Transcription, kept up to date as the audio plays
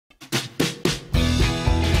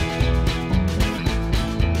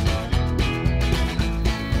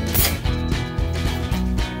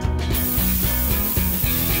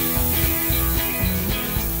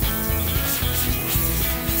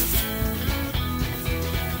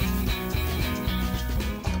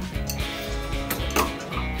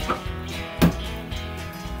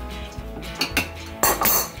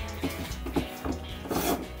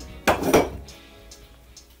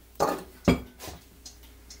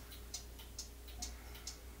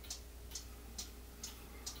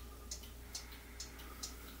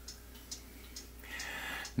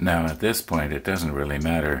Now at this point it doesn't really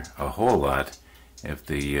matter a whole lot if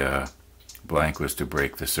the blank was to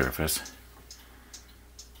break the surface.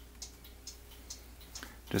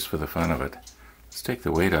 Just for the fun of it. Let's take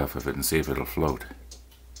the weight off of it and see if it'll float.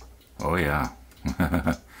 Oh yeah.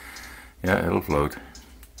 Yeah, it'll float.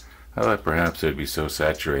 I thought perhaps it would be so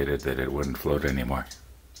saturated that it wouldn't float anymore.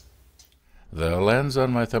 The lens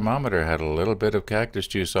on my thermometer had a little bit of cactus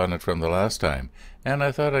juice on it from the last time, and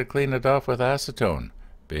I thought I'd clean it off with acetone.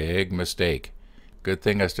 Big mistake. Good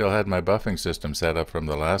thing I still had my buffing system set up from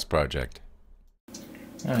the last project.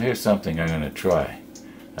 Now here's something I'm going to try.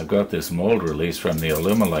 I've got this mold release from the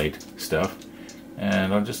Alumilite stuff,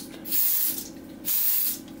 and I'll just...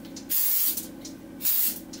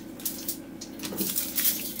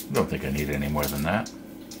 I don't think I need any more than that.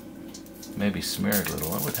 Maybe smear it a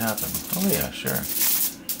little. What would happen? Oh yeah, sure.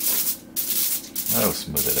 That'll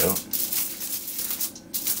smooth it out.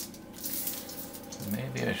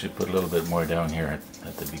 Maybe I should put a little bit more down here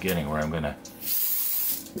at the beginning where I'm going to...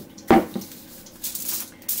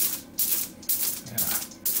 Yeah.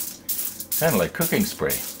 Kind of like cooking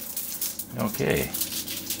spray. Okay.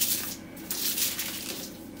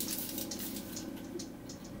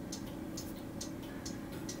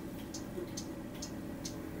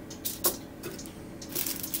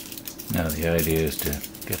 Now the idea is to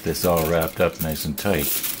get this all wrapped up nice and tight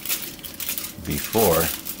before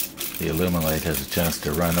the Alumilite has a chance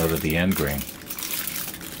to run out of the end grain.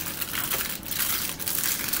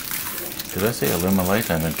 Did I say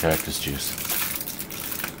Alumilite? I meant Cactus Juice.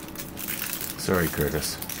 Sorry,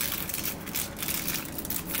 Curtis.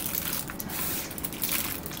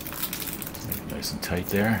 Make it nice and tight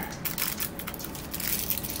there.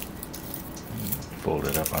 Fold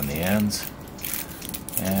it up on the ends.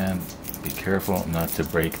 And be careful not to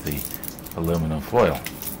break the aluminum foil,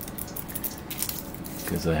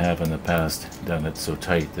 because I have in the past done it so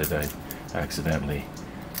tight that I accidentally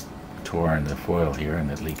torn the foil here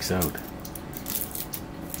and it leaks out.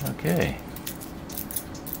 Okay,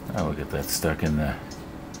 now we'll get that stuck in the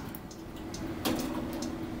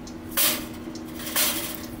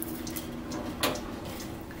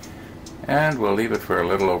and we'll leave it for a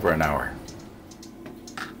little over an hour.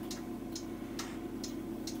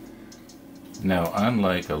 Now,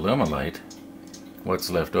 unlike Alumilite,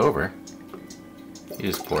 what's left over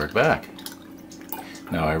is poured back.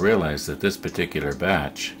 Now, I realize that this particular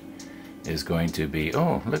batch is going to be...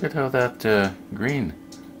 Oh, look at how that green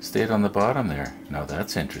stayed on the bottom there. Now,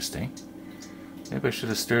 that's interesting. Maybe I should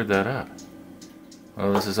have stirred that up.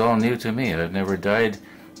 Well, this is all new to me. I've never dyed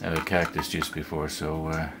cactus juice before,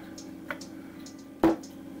 so...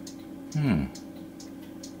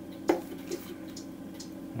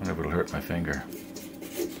 I wonder if it'll hurt my finger.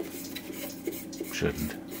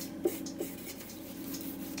 Shouldn't.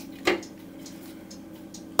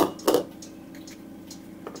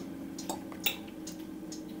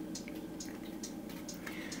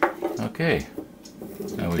 Okay.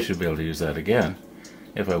 Now we should be able to use that again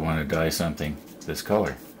if I want to dye something this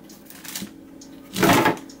color.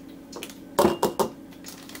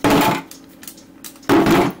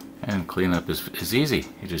 And cleanup is easy.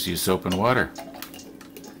 You just use soap and water.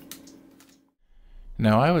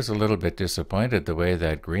 Now I was a little bit disappointed the way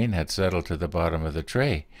that green had settled to the bottom of the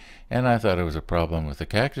tray, and I thought it was a problem with the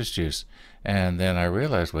cactus juice. And then I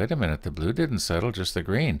realized, wait a minute, the blue didn't settle, just the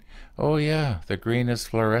green. Oh yeah, the green is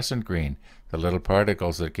fluorescent green. The little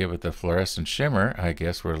particles that give it the fluorescent shimmer, I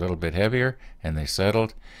guess, were a little bit heavier, and they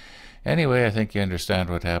settled. Anyway, I think you understand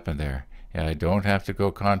what happened there. Yeah, I don't have to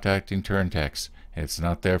go contacting Turntex. It's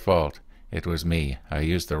not their fault. It was me. I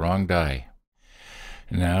used the wrong dye.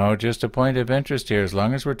 Now, just a point of interest here, as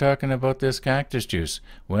long as we're talking about this cactus juice.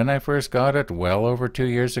 When I first got it, well over 2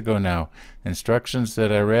 years ago now, instructions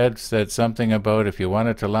that I read said something about if you want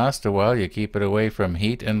it to last a while, you keep it away from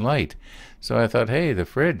heat and light. So I thought, hey, the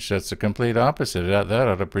fridge, that's the complete opposite. That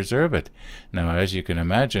ought to preserve it. Now, as you can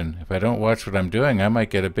imagine, if I don't watch what I'm doing, I might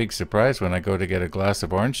get a big surprise when I go to get a glass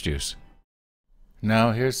of orange juice.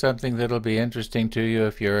 Now, here's something that'll be interesting to you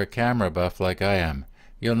if you're a camera buff like I am.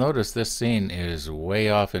 You'll notice this scene is way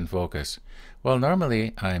off in focus. Well,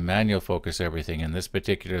 normally I manual focus everything, and this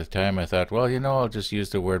particular time I thought, well, you know, I'll just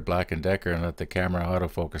use the word Black & Decker and let the camera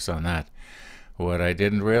autofocus on that. What I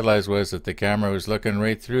didn't realize was that the camera was looking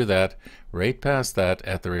right through that, right past that,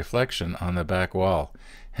 at the reflection on the back wall.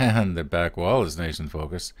 And the back wall is nice and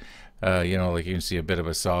focused. You know, like you can see a bit of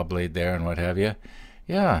a saw blade there and what have you.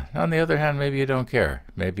 Yeah, on the other hand, maybe you don't care.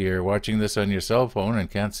 Maybe you're watching this on your cell phone and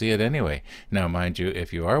can't see it anyway. Now, mind you,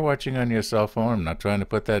 if you are watching on your cell phone, I'm not trying to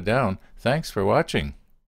put that down. Thanks for watching.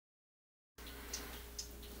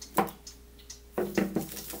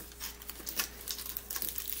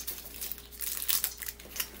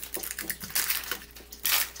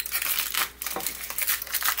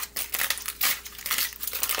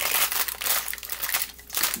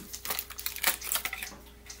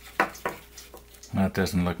 That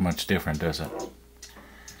doesn't look much different, does it?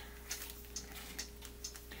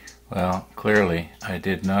 Well, clearly I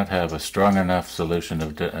did not have a strong enough solution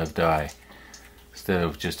of dye. Instead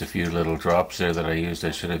of just a few little drops there that I used,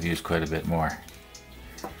 I should have used quite a bit more.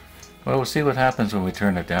 Well, we'll see what happens when we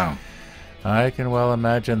turn it down. I can well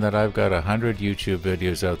imagine that I've got 100 YouTube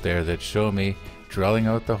videos out there that show me drilling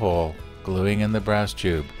out the hole, gluing in the brass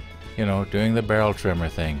tube, you know, doing the barrel trimmer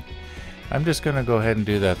thing. I'm just going to go ahead and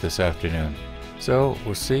do that this afternoon. So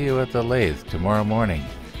we'll see you at the lathe tomorrow morning.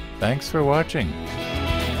 Thanks for watching.